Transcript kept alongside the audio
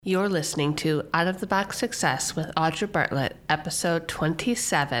You're listening to Out of the Box Success with Audra Bartlett, episode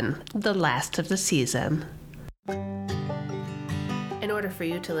 27, the last of the season. In order for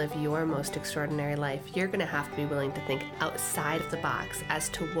you to live your most extraordinary life, you're going to have to be willing to think outside of the box as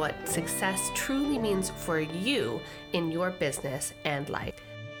to what success truly means for you in your business and life.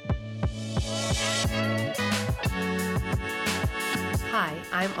 Hi,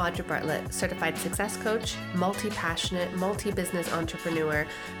 I'm Audra Bartlett, certified success coach, multi-passionate, multi-business entrepreneur,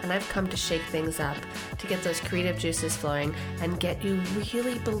 and I've come to shake things up, to get those creative juices flowing, and get you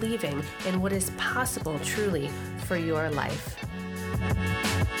really believing in what is possible truly for your life.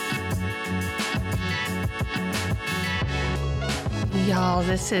 Y'all,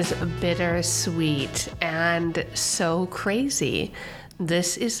 this is bittersweet and so crazy.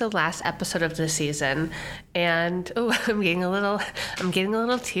 This is the last episode of the season, and I'm getting a little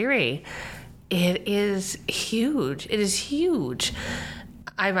teary. It is huge. It is huge.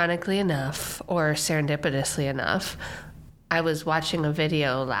 Ironically enough, or serendipitously enough, I was watching a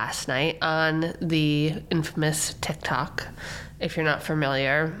video last night on the infamous TikTok. If you're not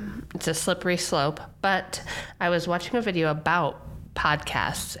familiar, it's a slippery slope, but I was watching a video about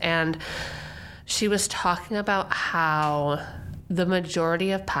podcasts, and she was talking about how the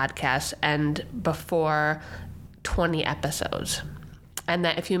majority of podcasts end before 20 episodes. And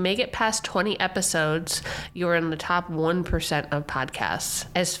that if you make it past 20 episodes, you're in the top 1% of podcasts.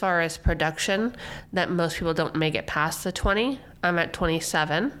 As far as production, that most people don't make it past the 20. I'm at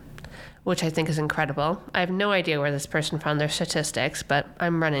 27, which I think is incredible. I have no idea where this person found their statistics, but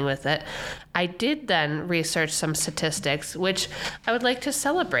I'm running with it. I did then research some statistics, which I would like to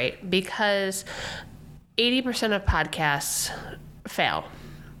celebrate because 80% of podcasts fail.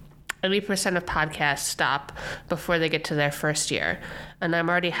 80% of podcasts stop before they get to their first year. And I'm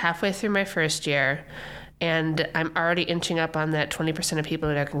already halfway through my first year, and I'm already inching up on that 20% of people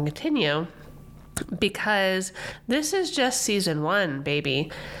that are going to continue, because this is just season 1,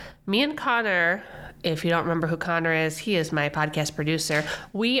 baby. Me and Connor, if you don't remember who Connor is, he is my podcast producer.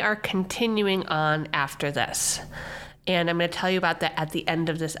 We are continuing on after this. And I'm going to tell you about that at the end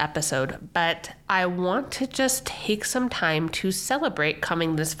of this episode. But I want to just take some time to celebrate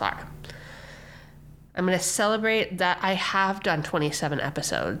coming this far. I'm going to celebrate that I have done 27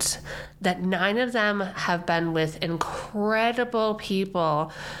 episodes, that 9 of them have been with incredible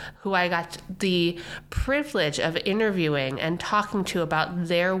people who I got the privilege of interviewing and talking to about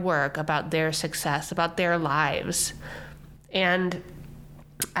their work, about their success, about their lives. And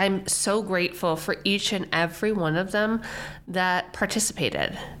I'm so grateful for each and every one of them that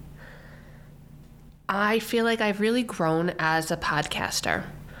participated. I feel like I've really grown as a podcaster.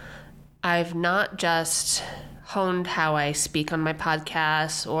 I've not just honed how I speak on my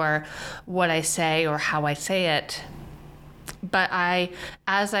podcasts or what I say or how I say it, but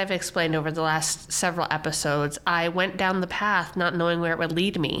as I've explained over the last several episodes, I went down the path not knowing where it would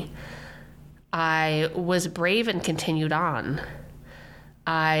lead me. I was brave and continued on.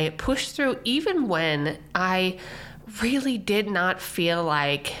 I pushed through even when I really did not feel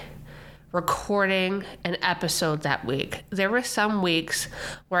like recording an episode that week. There were some weeks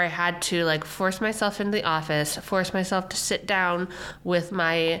where I had to force myself into the office, force myself to sit down with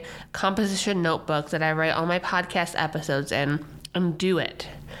my composition notebook that I write all my podcast episodes in and do it.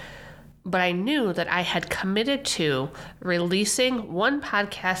 But I knew that I had committed to releasing one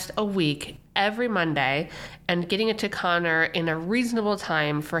podcast a week every Monday and getting it to Connor in a reasonable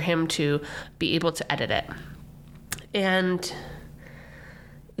time for him to be able to edit it. And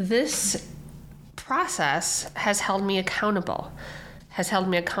this process has held me accountable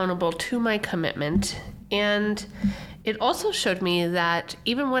to my commitment. And it also showed me that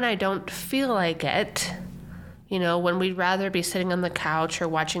even when I don't feel like it, when we'd rather be sitting on the couch or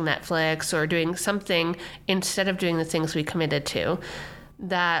watching Netflix or doing something instead of doing the things we committed to,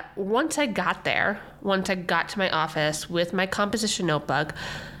 that once I got to my office with my composition notebook,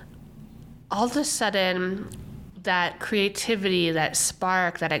 all of a sudden that creativity, that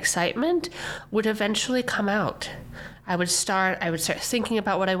spark, that excitement would eventually come out. I would start thinking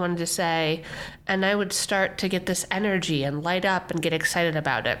about what I wanted to say, and I would start to get this energy and light up and get excited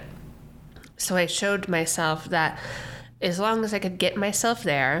about it. So I showed myself that as long as I could get myself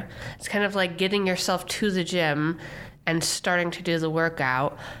there, it's kind of like getting yourself to the gym and starting to do the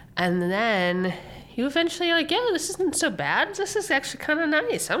workout, and then you eventually are like, yeah, this isn't so bad. This is actually kind of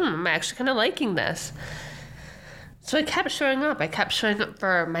nice. I'm actually kind of liking this. So I kept showing up. I kept showing up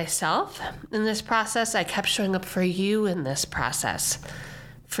for myself in this process. I kept showing up for you in this process.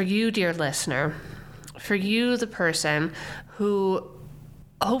 For you, dear listener. For you, the person who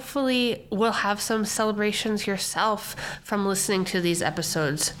hopefully will have some celebrations yourself from listening to these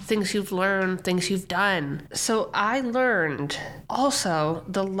episodes, things you've learned, things you've done. So I learned also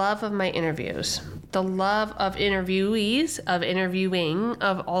the love of my interviews, the love of interviewees, of interviewing,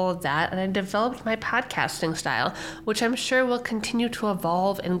 of all of that. And I developed my podcasting style, which I'm sure will continue to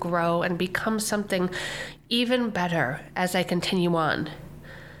evolve and grow and become something even better as I continue on.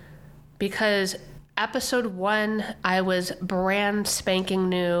 Because episode 1, I was brand spanking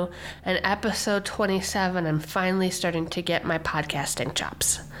new, and episode 27, I'm finally starting to get my podcasting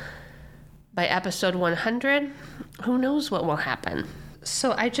chops. By episode 100, who knows what will happen?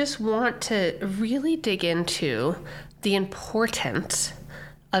 So I just want to really dig into the importance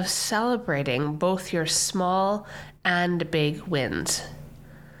of celebrating both your small and big wins.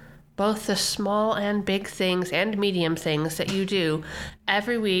 Both the small and big things and medium things that you do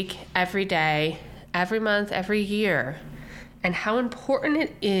every week, every day, every month, every year, and how important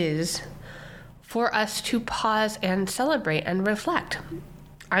it is for us to pause and celebrate and reflect.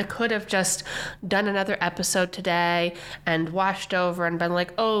 I could have just done another episode today and washed over and been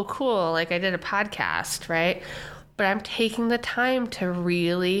like, oh, cool, like I did a podcast, right? But I'm taking the time to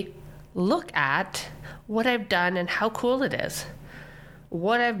really look at what I've done and how cool it is.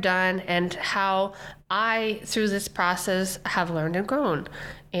 What I've done and how I, through this process, have learned and grown.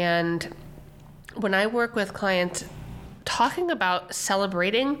 And when I work with clients, talking about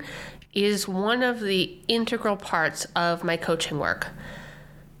celebrating is one of the integral parts of my coaching work.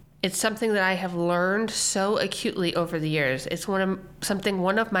 It's something that I have learned so acutely over the years. It's something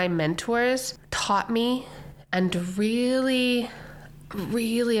one of my mentors taught me and really,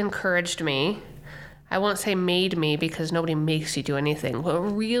 really encouraged me. I won't say made me because nobody makes you do anything, but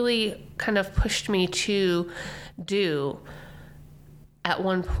really kind of pushed me to do. At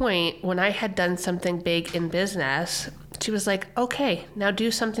one point, when I had done something big in business, she was like, okay, now do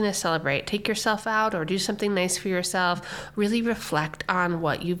something to celebrate. Take yourself out or do something nice for yourself. Really reflect on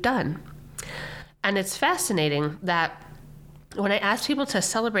what you've done. And it's fascinating that when I ask people to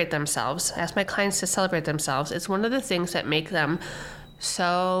celebrate themselves, ask my clients to celebrate themselves, it's one of the things that make them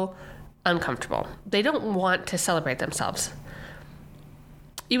so uncomfortable. They don't want to celebrate themselves.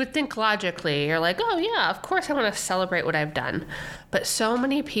 You would think logically, you're like, oh yeah, of course I want to celebrate what I've done. But so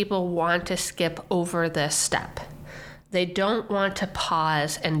many people want to skip over this step. They don't want to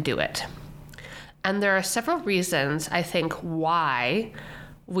pause and do it. And there are several reasons, I think, why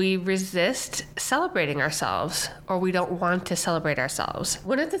we resist celebrating ourselves or we don't want to celebrate ourselves.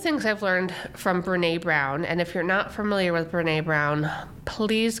 One of the things I've learned from Brené Brown, and if you're not familiar with Brené Brown,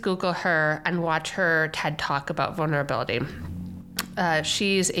 please Google her and watch her TED Talk about vulnerability.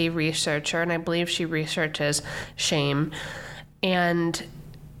 She's a researcher, and I believe she researches shame. And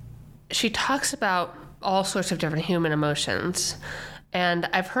she talks about all sorts of different human emotions. And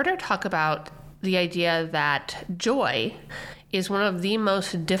I've heard her talk about the idea that joy is one of the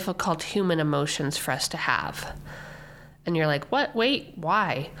most difficult human emotions for us to have. And you're like, what? Wait,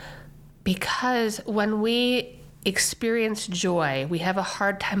 why? Because when we experience joy, we have a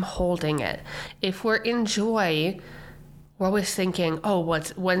hard time holding it. If we're in joy, we're always thinking, oh,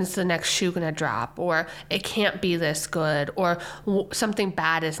 when's the next shoe going to drop? Or it can't be this good, or something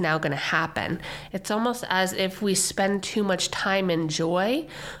bad is now going to happen. It's almost as if we spend too much time in joy,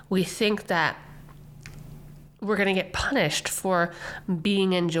 we think that we're going to get punished for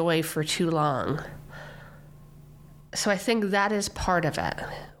being in joy for too long. So I think that is part of it.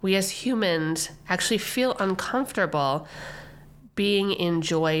 We as humans actually feel uncomfortable being in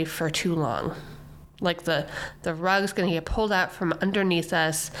joy for too long. Like the rug's going to get pulled out from underneath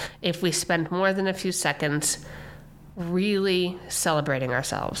us if we spend more than a few seconds really celebrating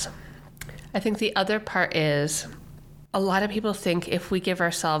ourselves. I think the other part is a lot of people think if we give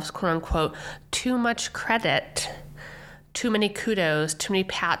ourselves, quote unquote, too much credit, too many kudos, too many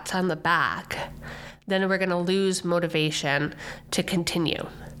pats on the back, then we're going to lose motivation to continue.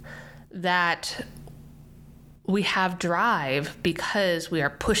 That we have drive because we are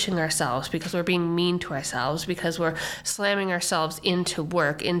pushing ourselves, because we're being mean to ourselves, because we're slamming ourselves into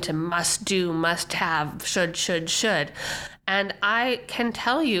work, into must do, must have, should. And I can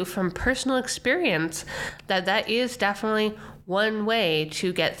tell you from personal experience that is definitely one way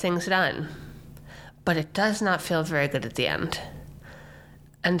to get things done. But it does not feel very good at the end.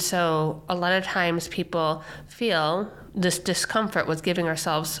 And so a lot of times people feel this discomfort with giving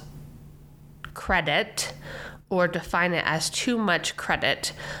ourselves credit or define it as too much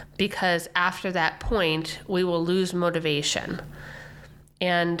credit, because after that point, we will lose motivation.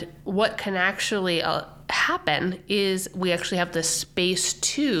 And what can actually happen is we actually have the space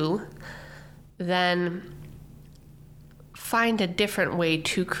to then find a different way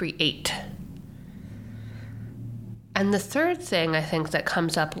to create. And the third thing I think that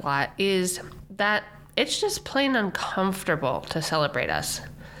comes up a lot is that it's just plain uncomfortable to celebrate us.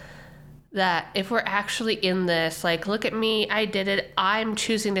 That if we're actually in this, like, look at me, I did it, I'm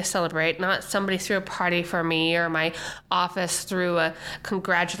choosing to celebrate, not somebody threw a party for me or my office threw a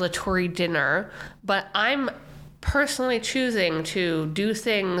congratulatory dinner, but I'm personally choosing to do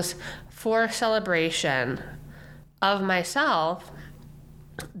things for celebration of myself,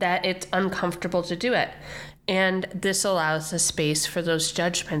 that it's uncomfortable to do it. And this allows the space for those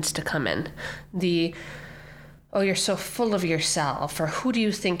judgments to come in. Oh, you're so full of yourself, or who do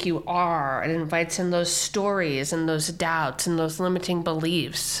you think you are? It invites in those stories and those doubts and those limiting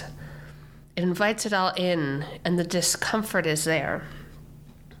beliefs. It invites it all in, and the discomfort is there.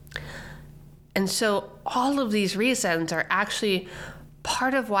 And so all of these reasons are actually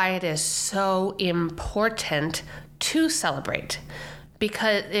part of why it is so important to celebrate.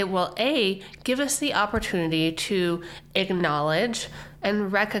 Because it will, A, give us the opportunity to acknowledge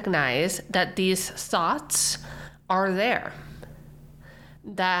and recognize that these thoughts are there,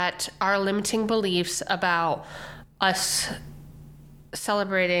 that our limiting beliefs about us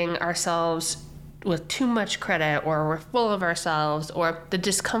celebrating ourselves with too much credit, or we're full of ourselves, or the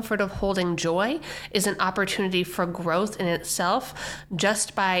discomfort of holding joy is an opportunity for growth in itself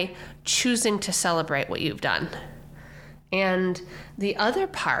just by choosing to celebrate what you've done. And the other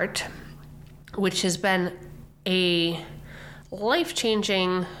part, which has been a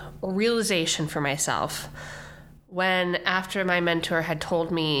life-changing realization for myself, when after my mentor had told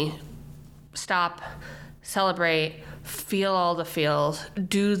me, stop, celebrate, feel all the feels,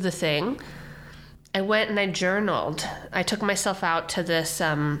 do the thing, I went and I journaled. I took myself out to this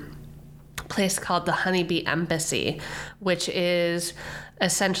place called the Honeybee Embassy, which is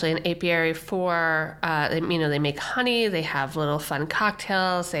essentially an apiary for, they make honey, they have little fun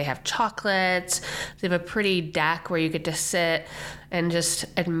cocktails, they have chocolates, they have a pretty deck where you get to sit and just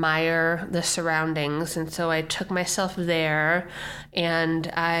admire the surroundings. And so I took myself there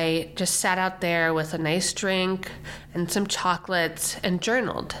and I just sat out there with a nice drink and some chocolates and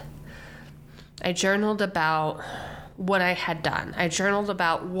journaled. I journaled about what I had done. I journaled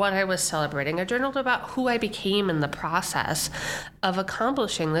about what I was celebrating. I journaled about who I became in the process of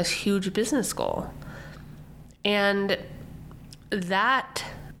accomplishing this huge business goal. And that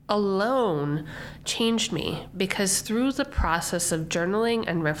alone changed me, because through the process of journaling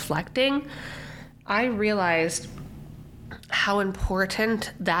and reflecting, I realized how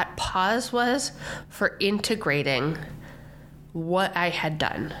important that pause was for integrating what I had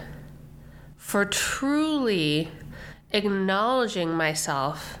done, for truly acknowledging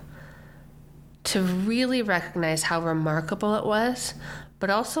myself, to really recognize how remarkable it was, but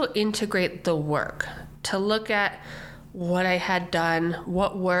also integrate the work, to look at what I had done,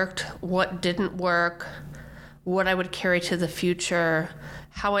 what worked, what didn't work, what I would carry to the future,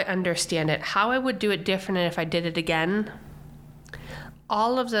 how I understand it, how I would do it different if I did it again.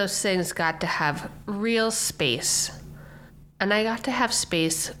 All of those things got to have real space. And I got to have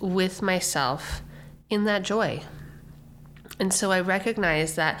space with myself in that joy. And so I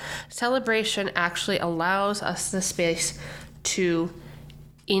recognize that celebration actually allows us the space to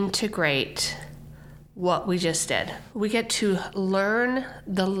integrate what we just did. We get to learn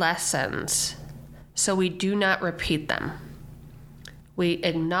the lessons so we do not repeat them. We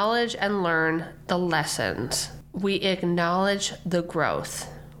acknowledge and learn the lessons. We acknowledge the growth.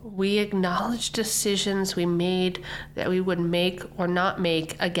 We acknowledge decisions we made that we would make or not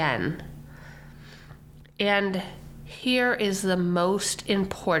make again. And here is the most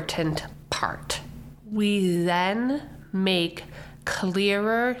important part. We then make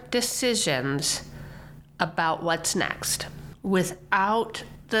clearer decisions about what's next. Without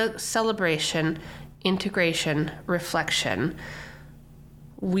the celebration, integration, reflection,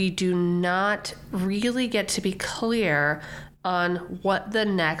 we do not really get to be clear on what the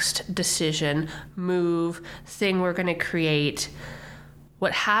next decision, move, thing we're going to create.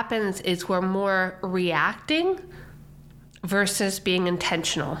 What happens is we're more reacting versus being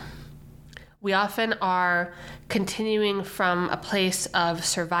intentional. We often are continuing from a place of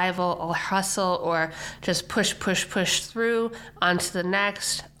survival or hustle, or just push through onto the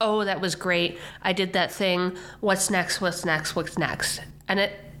next. Oh, that was great. I did that thing. What's next? And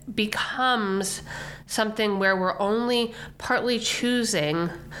it becomes something where we're only partly choosing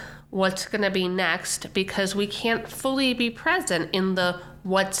what's going to be next, because we can't fully be present in the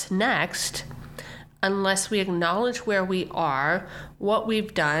what's next unless we acknowledge where we are, what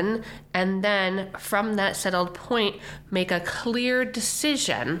we've done, and then from that settled point, make a clear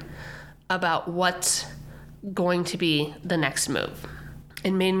decision about what's going to be the next move.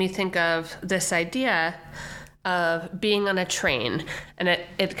 It made me think of this idea of being on a train, and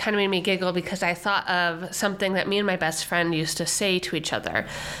it kind of made me giggle because I thought of something that me and my best friend used to say to each other.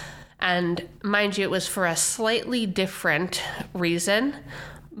 And mind you, it was for a slightly different reason,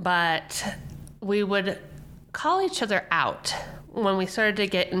 but we would call each other out when we started to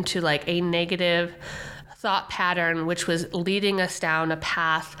get into like a negative thought pattern, which was leading us down a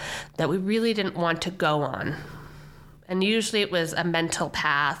path that we really didn't want to go on. And usually it was a mental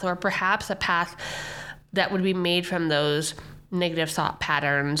path, or perhaps a path that would be made from those negative thought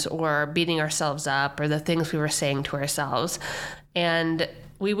patterns, or beating ourselves up, or the things we were saying to ourselves. And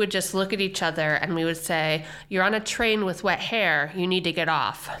we would just look at each other and we would say, "You're on a train with wet hair, you need to get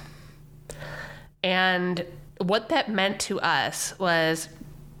off." And what that meant to us was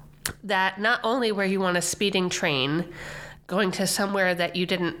that not only were you on a speeding train going to somewhere that you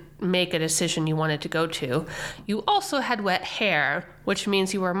didn't make a decision you wanted to go to, you also had wet hair, which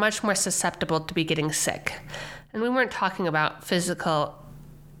means you were much more susceptible to be getting sick. And we weren't talking about physical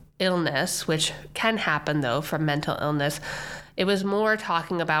illness, which can happen though from mental illness. It was more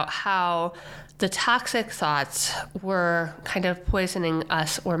talking about how the toxic thoughts were kind of poisoning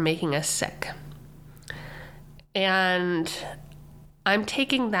us or making us sick. And I'm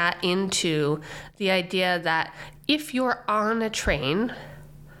taking that into the idea that if you're on a train,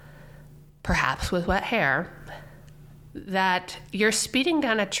 perhaps with wet hair, that you're speeding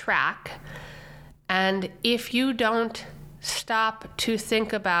down a track, and if you don't stop to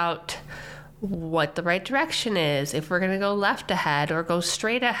think about what the right direction is, if we're going to go left ahead or go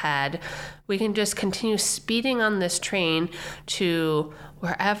straight ahead, we can just continue speeding on this train to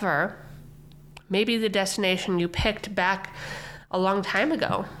wherever, maybe the destination you picked back a long time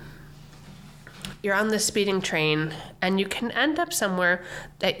ago. You're on the speeding train and you can end up somewhere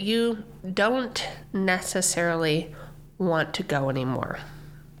that you don't necessarily want to go anymore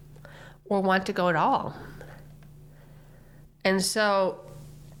or want to go at all. And so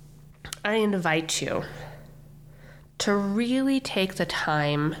I invite you to really take the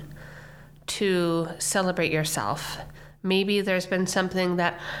time to celebrate yourself. Maybe there's been something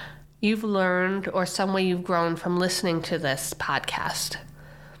that you've learned or some way you've grown from listening to this podcast.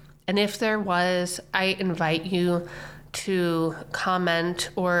 And if there was, I invite you to comment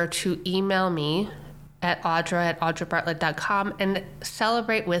or to email me at audra@audrabartlett.com and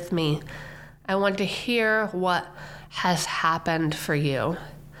celebrate with me. I want to hear what has happened for you.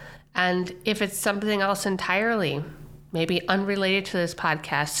 And if it's something else entirely, maybe unrelated to this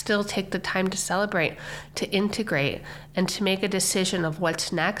podcast, still take the time to celebrate, to integrate, and to make a decision of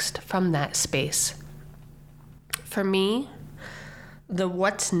what's next from that space. For me, the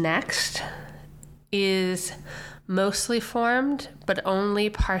what's next is mostly formed, but only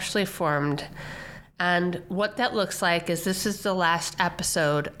partially formed. And what that looks like is this is the last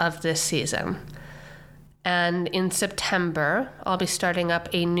episode of this season. And in September, I'll be starting up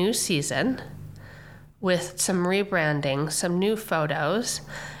a new season with some rebranding, some new photos,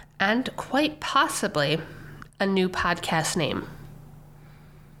 and quite possibly a new podcast name.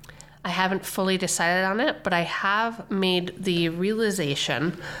 I haven't fully decided on it, but I have made the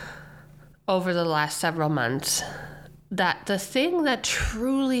realization over the last several months that the thing that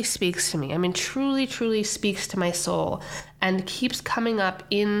truly speaks to me, truly speaks to my soul and keeps coming up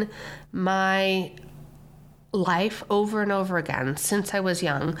in my life over and over again since I was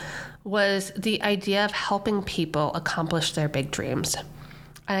young, was the idea of helping people accomplish their big dreams.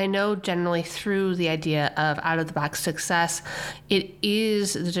 And I know generally through the idea of out-of-the-box success, it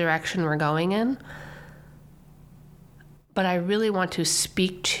is the direction we're going in. But I really want to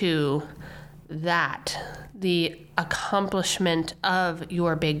speak to that, the accomplishment of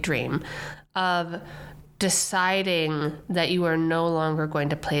your big dream, of deciding that you are no longer going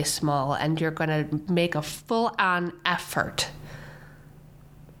to play small and you're going to make a full-on effort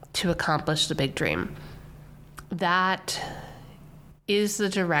to accomplish the big dream. That is the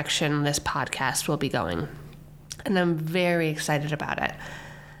direction this podcast will be going. And I'm very excited about it.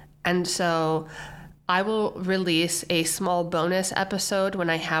 And so I will release a small bonus episode when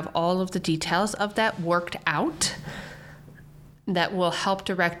I have all of the details of that worked out that will help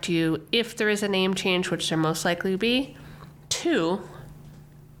direct you, if there is a name change, which there most likely will be, to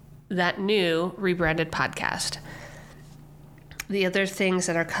that new rebranded podcast. The other things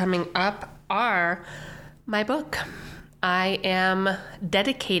that are coming up are my book. I am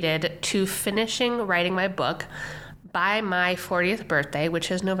dedicated to finishing writing my book by my 40th birthday, which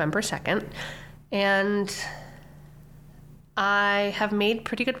is November 2nd. And I have made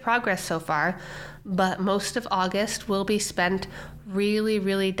pretty good progress so far, but most of August will be spent really,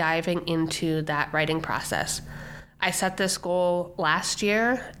 really diving into that writing process. I set this goal last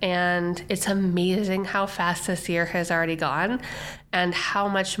year, and it's amazing how fast this year has already gone and how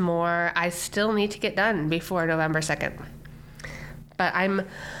much more I still need to get done before November 2nd. But I'm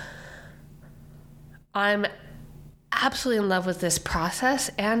absolutely in love with this process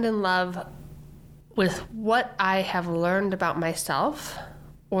and in love with what I have learned about myself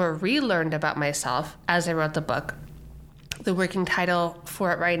or relearned about myself as I wrote the book. The working title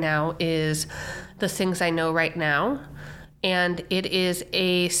for it right now is The Things I Know Right Now, and it is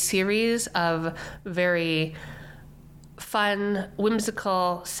a series of very fun,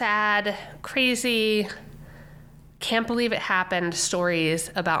 whimsical, sad, crazy, can't believe it happened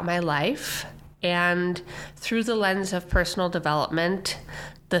stories about my life, and through the lens of personal development,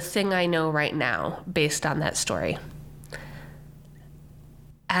 the thing I know right now based on that story.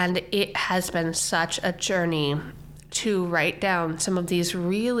 And it has been such a journey to write down some of these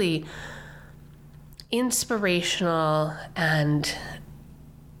really inspirational and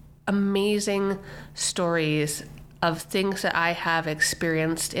amazing stories of things that I have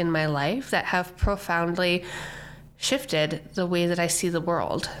experienced in my life that have profoundly shifted the way that I see the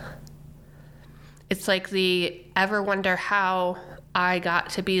world. It's like the Ever Wonder How I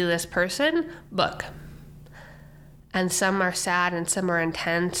Got to Be This Person book. And some are sad and some are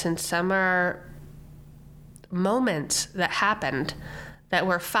intense and some are moments that happened that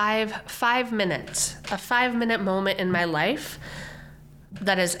were 5 minutes, a 5-minute moment in my life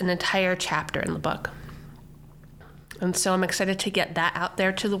that is an entire chapter in the book. And so I'm excited to get that out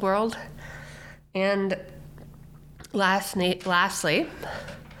there to the world. And lastly,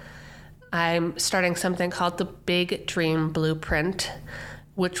 I'm starting something called the Big Dream Blueprint,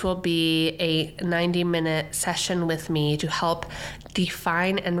 which will be a 90-minute session with me to help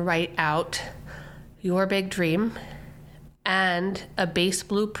define and write out your big dream and a base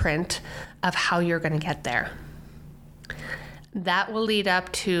blueprint of how you're going to get there. That will lead up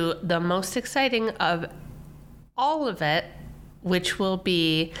to the most exciting of all of it, which will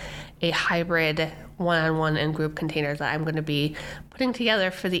be a hybrid one-on-one and group container that I'm going to be putting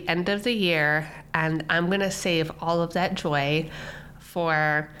together for the end of the year, and I'm going to save all of that joy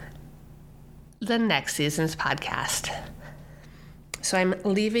for the next season's podcast. So I'm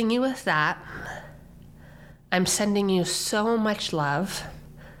leaving you with that. I'm sending you so much love.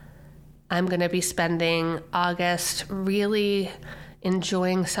 I'm going to be spending August really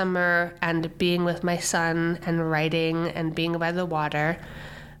enjoying summer and being with my son and writing and being by the water.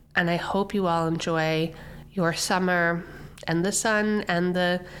 And I hope you all enjoy your summer and the sun and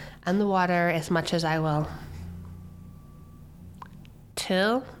the water as much as I will.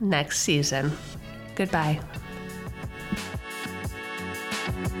 Till next season. Goodbye.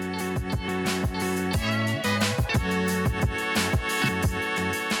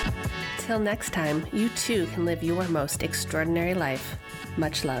 Till next time, you too can live your most extraordinary life.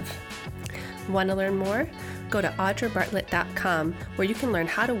 Much love. Want to learn more? Go to audrabartlett.com, where you can learn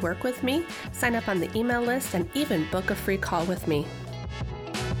how to work with me, sign up on the email list, and even book a free call with me.